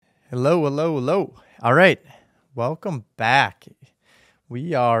Hello, hello, hello. All right, welcome back.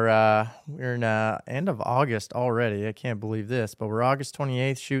 We're in end of August already. I can't believe this, but we're August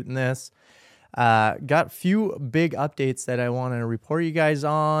 28th shooting this. Got a few big updates that I want to report you guys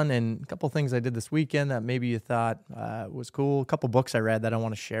on, and a couple things I did this weekend that maybe you thought was cool. A couple books I read that I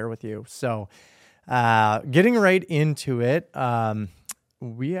want to share with you. So, getting right into it,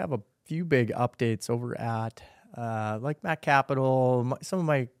 we have a few big updates over at like Mac Capital, some of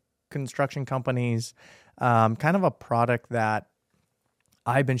my construction companies, kind of a product that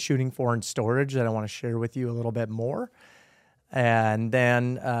I've been shooting for in storage that I want to share with you a little bit more. And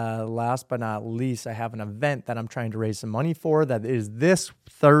then last but not least, I have an event that I'm trying to raise some money for that is this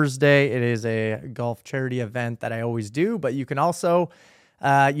Thursday. It is a golf charity event that I always do, but you can also,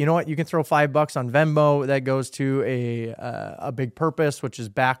 you know what? You can throw $5 on Venmo. That goes to a big purpose, which is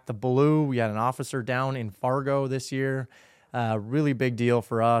Back the Blue. We had an officer down in Fargo this year. Really big deal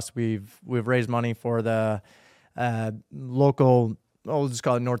for us. We've raised money for the local, we'll just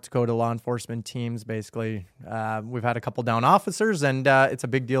call it North Dakota law enforcement teams. Basically, we've had a couple down officers, and it's a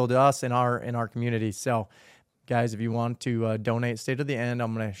big deal to us in our community. So, guys, if you want to donate, stay to the end.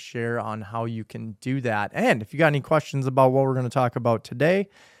 I'm going to share on how you can do that. And if you got any questions about what we're going to talk about today,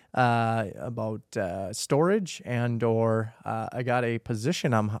 about storage or I got a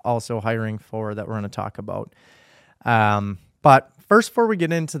position I'm also hiring for that we're going to talk about. But first, before we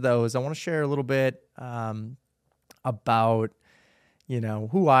get into those, I want to share a little bit about,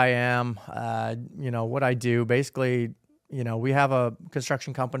 who I am, what I do. Basically, we have a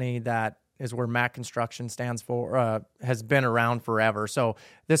construction company that is where Mac Construction stands for, has been around forever. So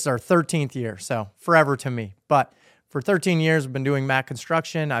this is our 13th year, so forever to me. But for 13 years, we've been doing Mac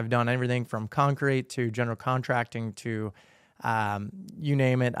Construction. I've done everything from concrete to general contracting to you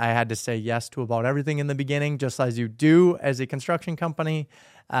name it. I had to say yes to about everything in the beginning, just as you do as a construction company.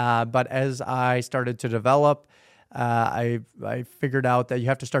 But as I started to develop, I figured out that you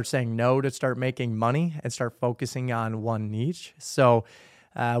have to start saying no to start making money and start focusing on one niche. So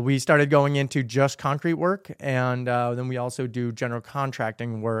we started going into just concrete work, and then we also do general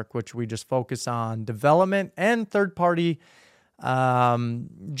contracting work, which we just focus on development and third-party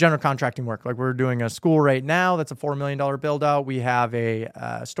general contracting work. Like we're doing a school right now that's a $4 million build out. We have a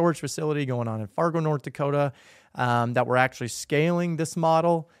storage facility going on in Fargo, North Dakota, that we're actually scaling this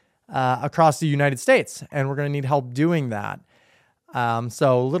model across the United States, and we're going to need help doing that.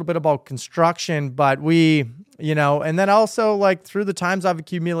 So a little bit about construction, but we, and then also like through the times I've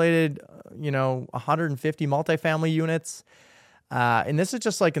accumulated, 150 multifamily units. And this is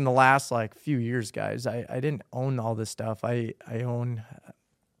just like in the last few years, guys. I didn't own all this stuff. I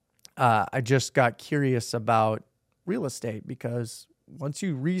just got curious about real estate because once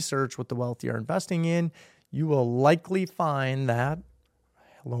you research what the wealthy are investing in, you will likely find that,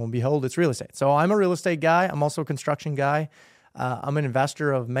 lo and behold, it's real estate. So I'm a real estate guy. I'm also a construction guy. I'm an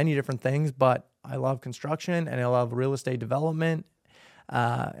investor of many different things, but I love construction and I love real estate development.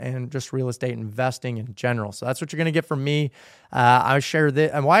 And just real estate investing in general. So that's what you're going to get from me. I share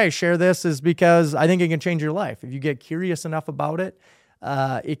this, and why I share this is because I think it can change your life. If you get curious enough about it,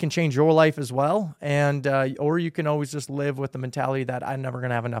 it can change your life as well. And or you can always just live with the mentality that I'm never going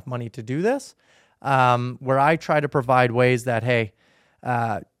to have enough money to do this. Where I try to provide ways that, hey,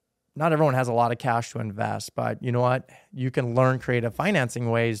 not everyone has a lot of cash to invest, but you know what? You can learn creative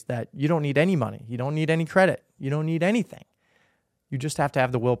financing ways that you don't need any money. You don't need any credit. You don't need anything. You just have to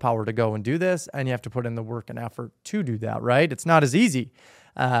have the willpower to go and do this, and you have to put in the work and effort to do that, right? It's not as easy.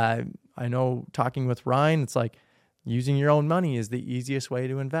 I know talking with Ryan, it's like using your own money is the easiest way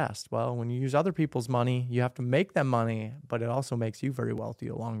to invest. Well, when you use other people's money, you have to make them money, but it also makes you very wealthy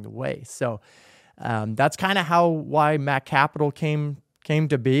along the way. So that's kind of why Mac Capital came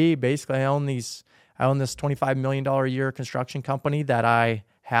to be. Basically, I own this $25 million a year construction company that I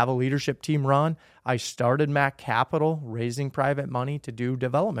have a leadership team run. I started Mac Capital raising private money to do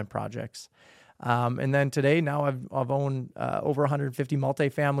development projects. And then today, now I've owned over 150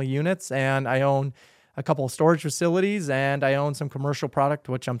 multifamily units, and I own a couple of storage facilities, and I own some commercial product,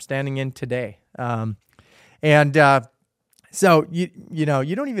 which I'm standing in today. So you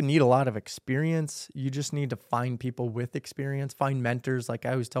don't even need a lot of experience. You just need to find people with experience, find mentors. Like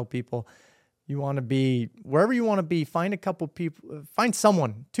I always tell people, you want to be wherever you want to be, find a couple people, find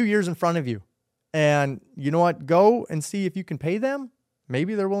someone 2 years in front of you. And you know what? Go and see if you can pay them.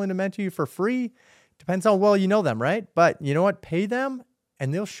 Maybe they're willing to mentor you for free. Depends how well you know them, right? But you know what? Pay them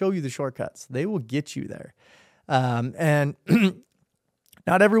and they'll show you the shortcuts. They will get you there. And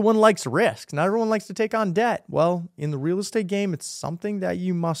not everyone likes risk. Not everyone likes to take on debt. Well, in the real estate game, it's something that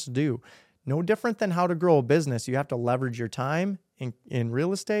you must do. No different than how to grow a business. You have to leverage your time in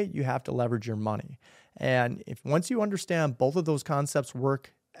real estate, you have to leverage your money. And if once you understand both of those concepts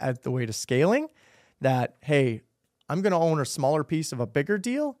work at the way to scaling, that, hey, I'm going to own a smaller piece of a bigger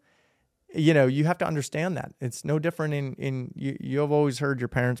deal, you have to understand that. It's no different you have always heard your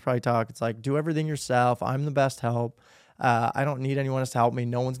parents probably talk. It's like, do everything yourself. I'm the best help. I don't need anyone else to help me.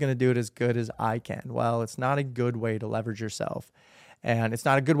 No one's going to do it as good as I can. Well, it's not a good way to leverage yourself. And it's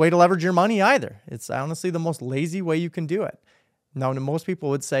not a good way to leverage your money either. It's honestly the most lazy way you can do it. Now, most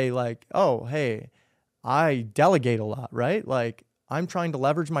people would say like, oh, hey, I delegate a lot, right? Like, I'm trying to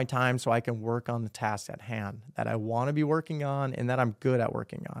leverage my time so I can work on the tasks at hand that I want to be working on and that I'm good at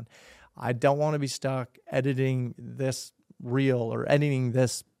working on. I don't want to be stuck editing this reel or editing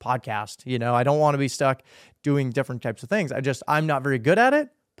this podcast. I don't want to be stuck doing different types of things. I'm not very good at it.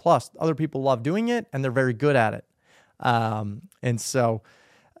 Plus, other people love doing it and they're very good at it.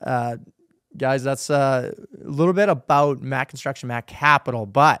 Guys, that's a little bit about Mac Construction, Mac Capital,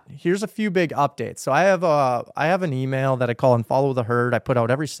 but here's a few big updates. So I have an email that I call and Follow the Herd. I put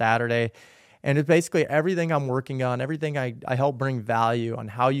out every Saturday, and it's basically everything I'm working on, everything I help bring value on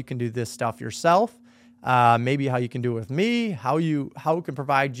how you can do this stuff yourself, maybe how you can do it with me, how it can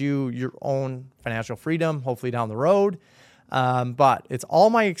provide you your own financial freedom, hopefully down the road. But it's all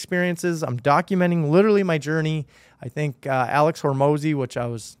my experiences. I'm documenting literally my journey. I think Alex Hormozy, which I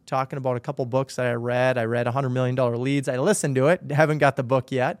was talking about, a couple books that I read $100 Million Leads. I listened to it. Haven't got the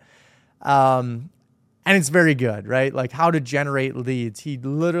book yet. And it's very good, right? Like how to generate leads. He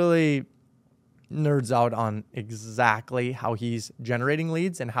literally nerds out on exactly how he's generating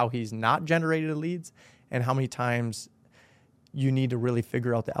leads and how he's not generated leads and how many times you need to really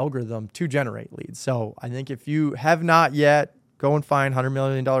figure out the algorithm to generate leads. So I think if you have not yet, go and find $100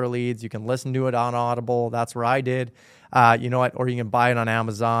 Million Leads. You can listen to it on Audible. That's where I did. You know what? Or you can buy it on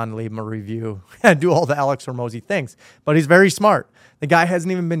Amazon, leave him a review, and do all the Alex Hormozy things. But he's very smart. The guy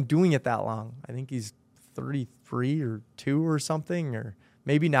hasn't even been doing it that long. I think he's 33 or 2 or something, or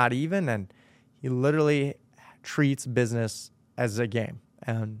maybe not even. And he literally treats business as a game.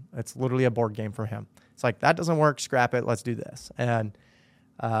 And it's literally a board game for him. It's like, that doesn't work, scrap it, let's do this. And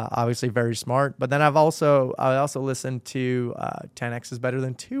obviously very smart. But then I also listened to 10X is better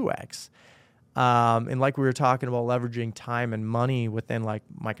than 2X. And like we were talking about leveraging time and money within like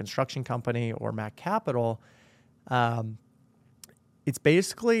my construction company or Mac Capital, it's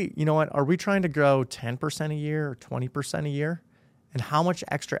basically, you know what, are we trying to grow 10% a year or 20% a year? And how much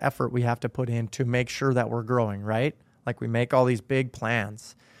extra effort we have to put in to make sure that we're growing, right? Like we make all these big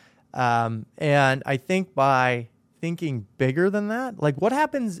plans. And I think by thinking bigger than that, like what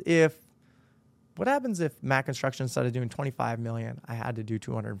happens if Mac Construction, instead of doing 25 million, I had to do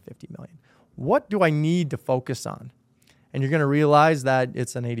 250 million? What do I need to focus on? And you're going to realize that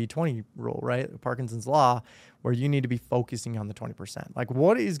it's an 80-20 rule, right? Parkinson's law, where you need to be focusing on the 20%. Like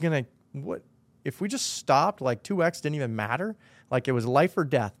what if we just stopped, like 2X didn't even matter, like it was life or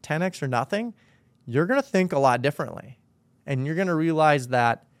death, 10X or nothing, you're going to think a lot differently. And you're going to realize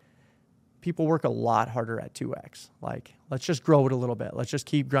that people work a lot harder at 2X. Like, let's just grow it a little bit. Let's just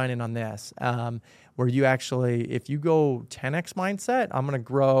keep grinding on this. Where you actually, if you go 10X mindset, I'm going to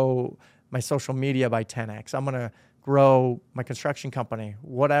grow my social media by 10X. I'm going to grow my construction company,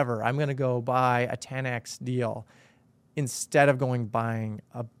 whatever. I'm going to go buy a 10X deal instead of buying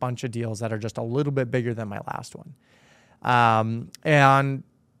a bunch of deals that are just a little bit bigger than my last one. And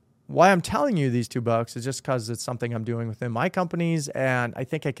why I'm telling you these 2 books is just because it's something I'm doing within my companies, and I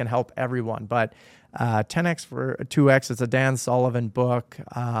think it can help everyone. But 10X for 2X, it's a Dan Sullivan book.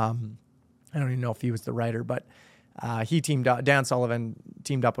 I don't even know if he was the writer, but Dan Sullivan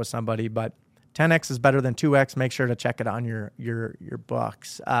teamed up with somebody. But 10X is better than 2X. Make sure to check it on your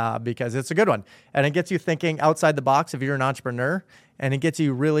books because it's a good one. And it gets you thinking outside the box if you're an entrepreneur, and it gets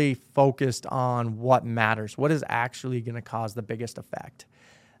you really focused on what matters, what is actually going to cause the biggest effect.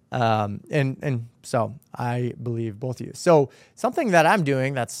 And so I believe both of you. So something that I'm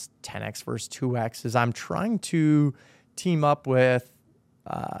doing that's 10X versus 2X is I'm trying to team up with,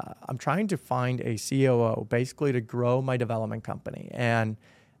 I'm trying to find a COO basically to grow my development company. And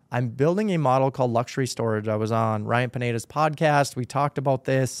I'm building a model called luxury storage. I was on Ryan Pineda's podcast. We talked about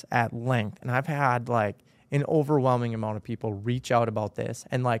this at length, and I've had like an overwhelming amount of people reach out about this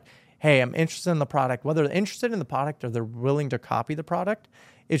and like, hey, I'm interested in the product, whether they're interested in the product or they're willing to copy the product.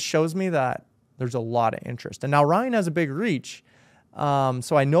 It shows me that there's a lot of interest. And now Ryan has a big reach.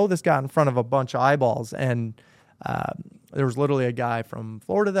 So I know this got in front of a bunch of eyeballs. And there was literally a guy from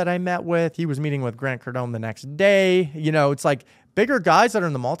Florida that I met with. He was meeting with Grant Cardone the next day. You know, it's like bigger guys that are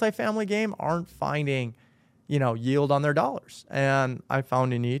in the multifamily game aren't finding, yield on their dollars. And I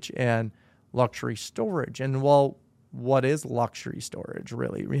found a niche in luxury storage. And well, what is luxury storage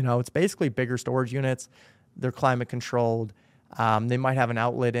really? It's basically bigger storage units. They're climate controlled. They might have an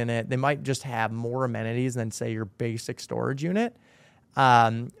outlet in it. They might just have more amenities than, say, your basic storage unit.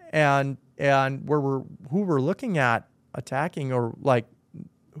 And who we're looking at attacking, or like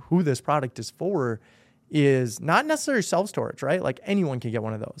who this product is for, is not necessarily self-storage, right? Like anyone can get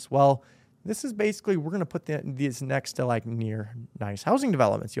one of those. Well, this is basically, we're going to put these next to like near nice housing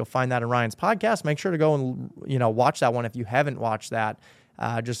developments. You'll find that in Ryan's podcast. Make sure to go and, watch that one if you haven't watched that.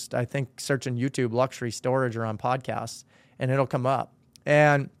 Just, I think, search in YouTube, luxury storage, or on podcasts, and it'll come up.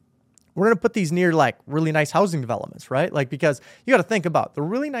 And we're going to put these near like really nice housing developments, right? Like, because you got to think about the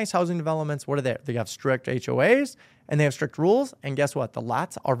really nice housing developments. What are they? They have strict HOAs and they have strict rules. And guess what? The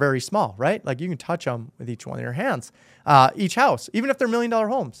lots are very small, right? Like you can touch them with each one of your hands. Each house, even if they're $1 million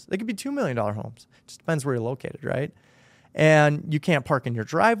homes, they could be $2 million homes. It just depends where you're located, right? And you can't park in your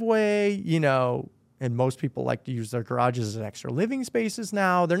driveway, and most people like to use their garages as extra living spaces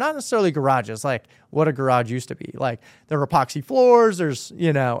now. They're not necessarily garages like what a garage used to be. Like there are epoxy floors. There's,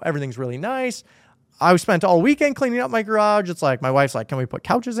 everything's really nice. I spent all weekend cleaning up my garage. It's like, my wife's like, can we put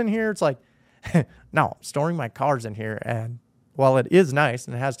couches in here? It's like, no, I'm storing my cars in here. And while it is nice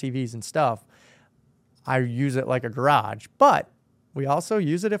and it has TVs and stuff, I use it like a garage. But we also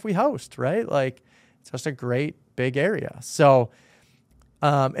use it if we host, right? Like it's just a great big area. So,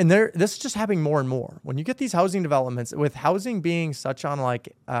 this is just happening more and more. When you get these housing developments, with housing being such on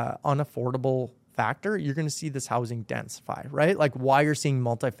like unaffordable factor, you're going to see this housing densify, right? Like why you're seeing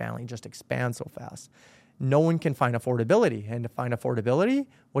multifamily just expand so fast. No one can find affordability, and to find affordability,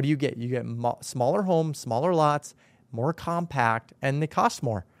 what do? You get smaller homes, smaller lots, more compact, and they cost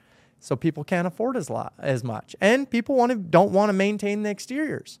more. So people can't afford as much, and people don't want to maintain the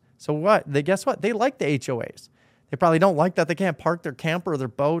exteriors. So guess what? They like the HOAs. They probably don't like that they can't park their camper or their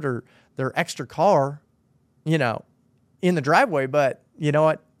boat or their extra car, in the driveway. But you know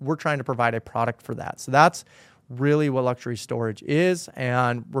what? We're trying to provide a product for that. So that's really what luxury storage is.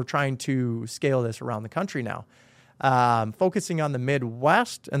 And we're trying to scale this around the country now, focusing on the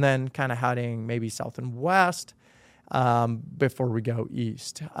Midwest and then kind of heading maybe south and west before we go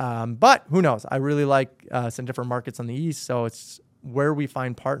east. But who knows? I really like some different markets on the east. So it's where we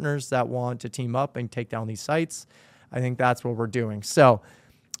find partners that want to team up and take down these sites. I think that's what we're doing. So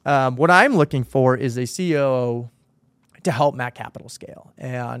what I'm looking for is a COO to help Mac Capital scale.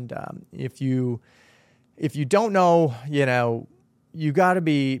 And if you don't know, you got to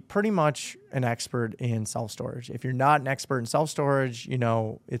be pretty much an expert in self-storage. If you're not an expert in self-storage,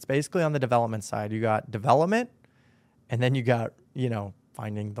 it's basically on the development side. You got development, and then you got,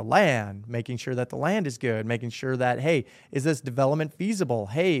 finding the land, making sure that the land is good, making sure that, hey, is this development feasible?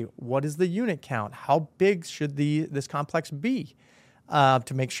 Hey, what is the unit count? How big should this complex be?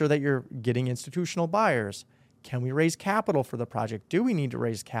 To make sure that you're getting institutional buyers. Can we raise capital for the project? Do we need to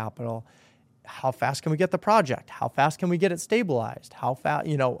raise capital? How fast can we get the project? How fast can we get it stabilized?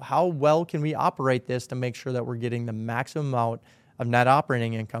 How well can we operate this to make sure that we're getting the maximum amount of net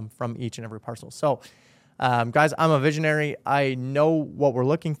operating income from each and every parcel? So, guys, I'm a visionary. I know what we're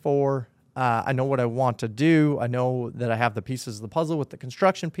looking for. I know what I want to do. I know that I have the pieces of the puzzle with the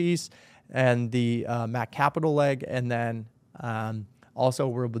construction piece and the Mac Capital leg. And then also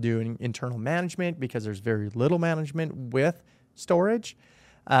we're doing internal management because there's very little management with storage.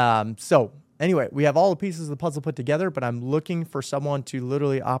 So anyway, we have all the pieces of the puzzle put together, but I'm looking for someone to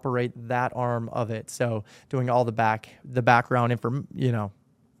literally operate that arm of it. So doing all the background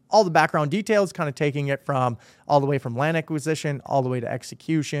all the background details, kind of taking it from all the way from land acquisition, all the way to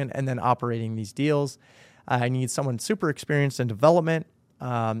execution, and then operating these deals. I need someone super experienced in development,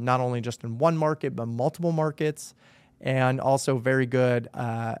 not only just in one market, but multiple markets, and also very good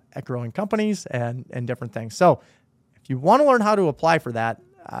at growing companies and different things. So if you want to learn how to apply for that,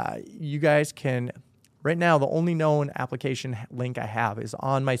 you guys can, right now, the only known application link I have is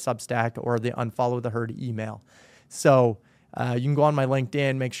on my Substack or the Unfollow the Herd email. So you can go on my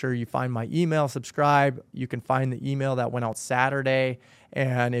LinkedIn, make sure you find my email, subscribe. You can find the email that went out Saturday,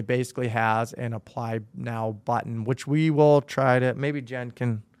 and it basically has an apply now button, which we will try to, maybe Jen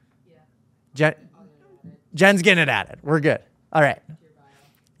can. Yeah. Jen's getting it added. We're good. All right.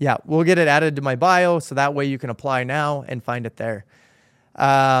 Yeah, we'll get it added to my bio, so that way you can apply now and find it there.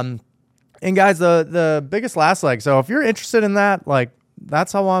 And guys, the biggest last leg. So if you're interested in that, like,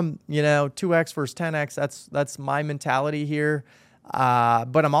 that's how I'm, 2X versus 10X. That's my mentality here.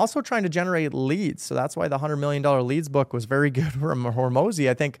 But I'm also trying to generate leads. So that's why the $100 million leads book was very good from Hormozy.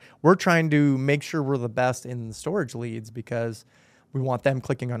 I think we're trying to make sure we're the best in the storage leads because we want them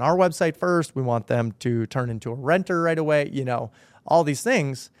clicking on our website first. We want them to turn into a renter right away, all these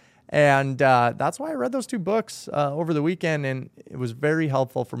things. And that's why I read those two books over the weekend, and it was very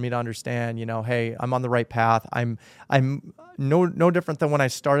helpful for me to understand, hey, I'm on the right path. I'm no different than when I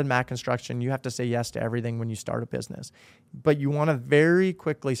started Mac Construction. You have to say yes to everything when you start a business, but you want to very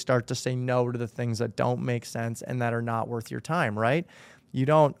quickly start to say no to the things that don't make sense and that are not worth your time, right?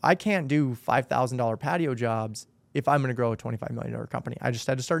 I can't do $5,000 patio jobs if I'm going to grow a $25 million company. I just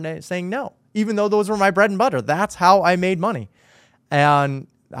had to start saying no, even though those were my bread and butter. That's how I made money. And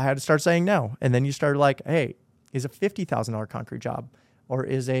I had to start saying no. And then you started like, hey, is a $50,000 concrete job or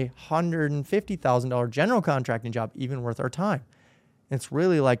is a $150,000 general contracting job even worth our time? It's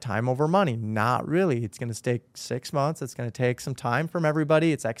really like time over money. Not really. It's going to take 6 months. It's going to take some time from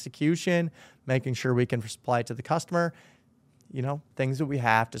everybody. It's execution, making sure we can supply it to the customer, things that we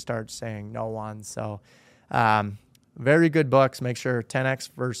have to start saying no on. So very good books. Make sure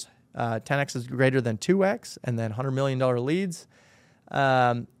 10X is greater than 2X, and then $100 million leads.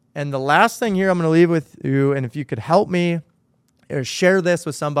 And the last thing here I'm going to leave with you, and if you could help me or share this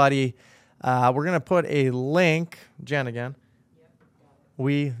with somebody, we're going to put a link. Jen again.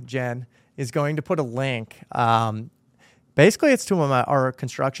 Jen is going to put a link. Basically, it's to our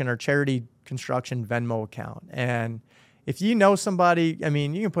charity construction Venmo account. And if you know somebody,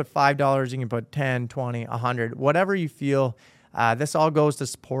 you can put $5, you can put 10, 20, 100, whatever you feel. This all goes to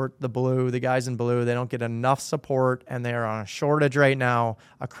support the guys in blue. They don't get enough support, and they are on a shortage right now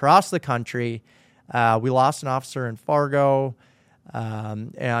across the country. We lost an officer in Fargo,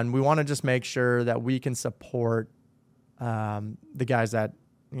 and we want to just make sure that we can support the guys that,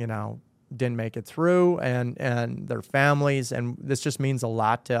 didn't make it through and their families. And this just means a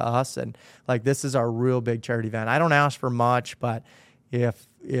lot to us. And this is our real big charity event. I don't ask for much, but if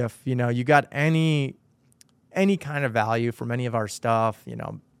you got any kind of value from any of our stuff,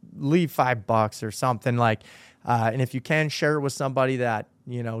 leave $5 or something and if you can share it with somebody that,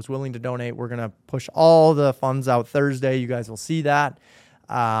 is willing to donate, we're going to push all the funds out Thursday. You guys will see that.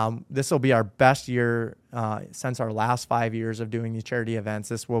 This will be our best year since our last 5 years of doing these charity events.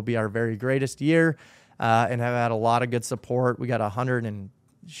 This will be our very greatest year and have had a lot of good support. We got I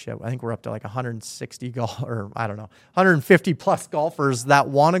think we're up to 160 or I don't know, 150 plus golfers that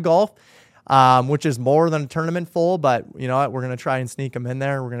want to golf, which is more than a tournament full. But you know what? We're going to try and sneak them in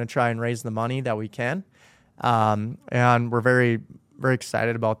there. We're going to try and raise the money that we can. And we're very, very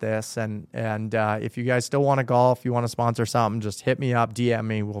excited about this. And if you guys still want to golf, you want to sponsor something, just hit me up, DM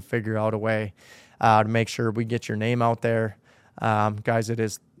me. We'll figure out a way to make sure we get your name out there. Guys, it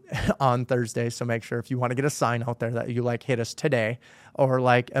is on Thursday, so make sure if you want to get a sign out there that you hit us today or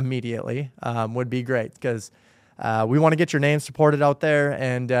immediately, would be great, because we want to get your name supported out there,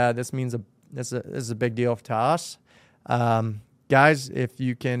 and this means this is a big deal to us. Guys, if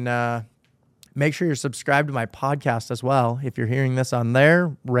you can make sure you're subscribed to my podcast as well. If you're hearing this on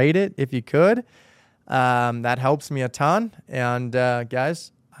there, rate it if you could. That helps me a ton. And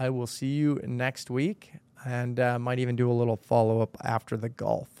guys, I will see you next week, and might even do a little follow-up after the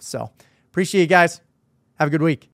golf. So appreciate you guys. Have a good week.